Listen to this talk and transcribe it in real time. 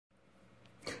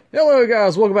Hello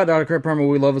guys, welcome back to Autocrat Parental.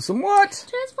 We love us some what?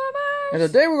 Transformers! And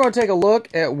today we're going to take a look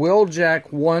at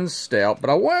Wheeljack one-step, but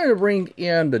I wanted to bring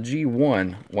in the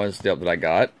G1 one-step that I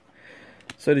got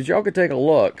so that y'all could take a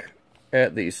look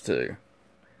at these two.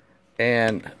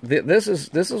 And this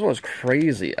is what's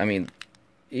crazy. I mean,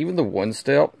 even the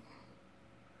one-step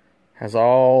has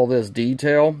all this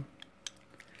detail.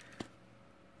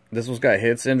 This one's got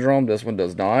head syndrome, this one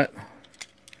does not.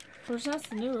 Of course, that's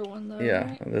the newer one, though.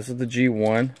 Yeah, right? This is the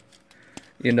G1.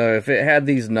 You know, if it had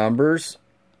these numbers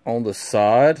on the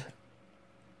side,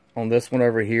 on this one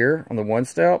over here, on the one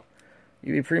step,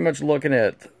 you'd be pretty much looking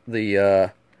at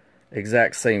the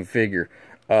exact same figure.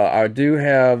 I do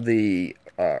have the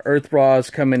Earth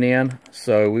Roz coming in,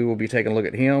 so we will be taking a look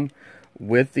at him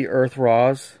with the Earth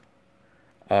Roz.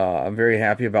 I'm very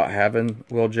happy about having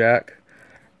Wheeljack,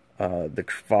 the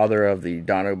father of the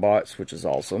Dinobots, which is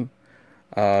awesome.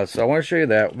 So I want to show you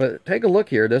that, but take a look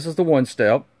here. This is the one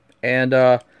step, and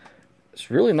it's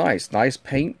really nice. Nice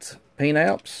paint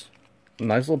apps,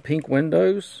 nice little pink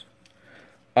windows.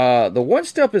 The one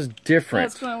step is different.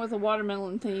 That's going with a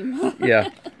watermelon theme. Yeah,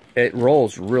 it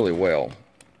rolls really well.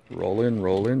 Rolling,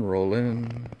 rolling,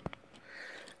 rolling.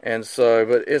 And so,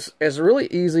 but it's a really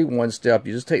easy one step.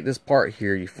 You just take this part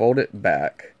here, you fold it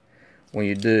back. When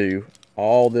you do,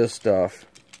 all this stuff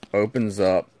opens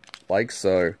up like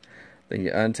so. Then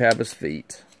you untab his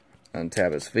feet, and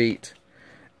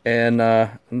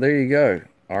there you go.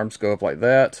 Arms go up like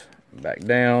that, back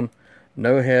down,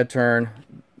 no head turn.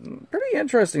 Pretty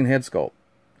interesting head sculpt.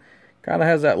 Kind of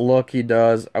has that look he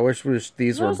does. I wish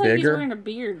these were bigger. Like he's wearing a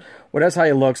beard. Well, that's how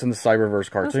he looks in the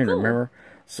cyberverse cartoon, cool. Remember?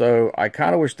 So I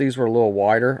kind of wish these were a little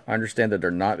wider. I understand that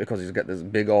they're not because he's got this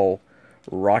big old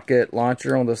rocket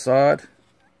launcher on the side.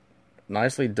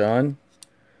 Nicely done.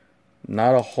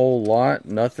 Not a whole lot,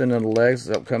 nothing in the legs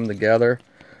that come together.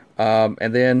 And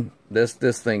then this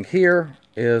thing here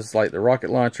is like the rocket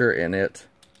launcher, and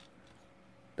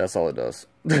that's all it does.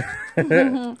 I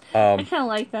kind of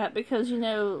like that because, you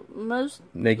know,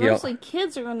 mostly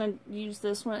kids are going to use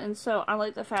this one, and so I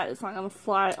like the fact it's not going to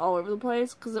fly all over the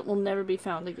place because it will never be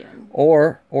found again.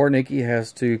 Or Nikki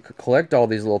has to collect all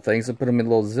these little things and put them in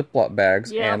little Ziploc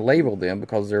bags and label them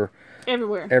because they're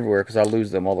everywhere because I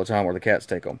lose them all the time where the cats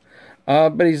take them.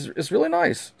 But it's really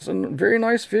nice. It's a very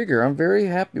nice figure. I'm very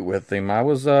happy with him. I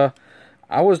was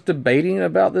debating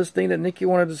about this thing that Nikki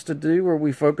wanted us to do where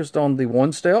we focused on the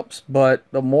one steps, but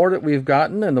the more that we've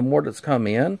gotten and the more that's come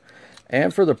in,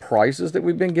 and for the prices that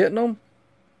we've been getting them,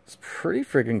 it's pretty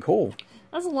freaking cool.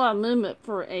 That's a lot of movement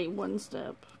for a one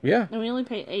step. Yeah. And we only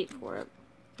paid $8 for it,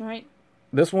 right?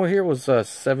 This one here was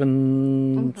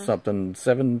 $7 something,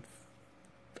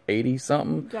 $7.80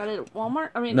 something. Got it at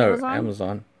Walmart? I mean, no, Amazon?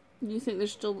 Amazon. Do you think they're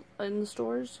still in the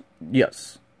stores?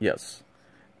 Yes.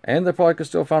 And they probably could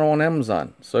still find them on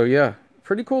Amazon. So, yeah,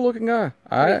 pretty cool looking guy.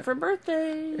 Great for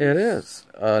birthdays. It is.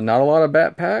 Not a lot of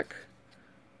backpack.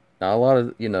 Not a lot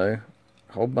of, you know,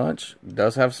 whole bunch. It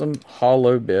does have some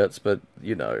hollow bits, but,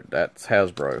 you know, that's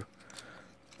Hasbro.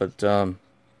 But,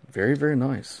 very, very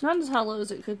nice. Not as hollow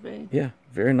as it could be. Yeah,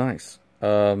 very nice.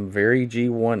 Very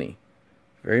G1-y.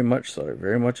 Very much so.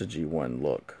 Very much a G1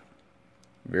 look.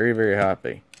 Very, very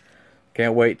happy.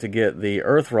 Can't wait to get the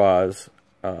Earth Roz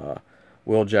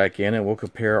Wheeljack in, and we'll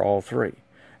compare all three.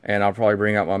 And I'll probably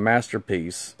bring out my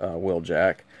masterpiece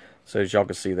Wheeljack so that y'all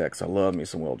can see that, because I love me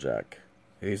some Wheeljack.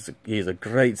 He's a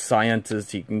great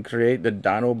scientist. He can create the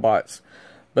Dinobots.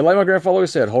 But like my grandfather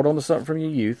always said, hold on to something from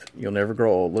your youth. You'll never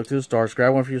grow old. Look to the stars.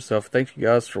 Grab one for yourself. Thank you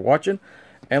guys for watching.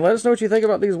 And let us know what you think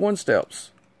about these one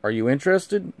steps. Are you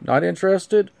interested? Not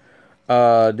interested?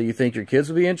 Do you think your kids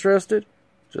will be interested?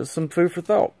 Just some food for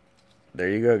thought. There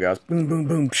you go, guys. Boom, boom,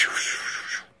 boom.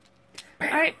 All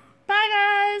right.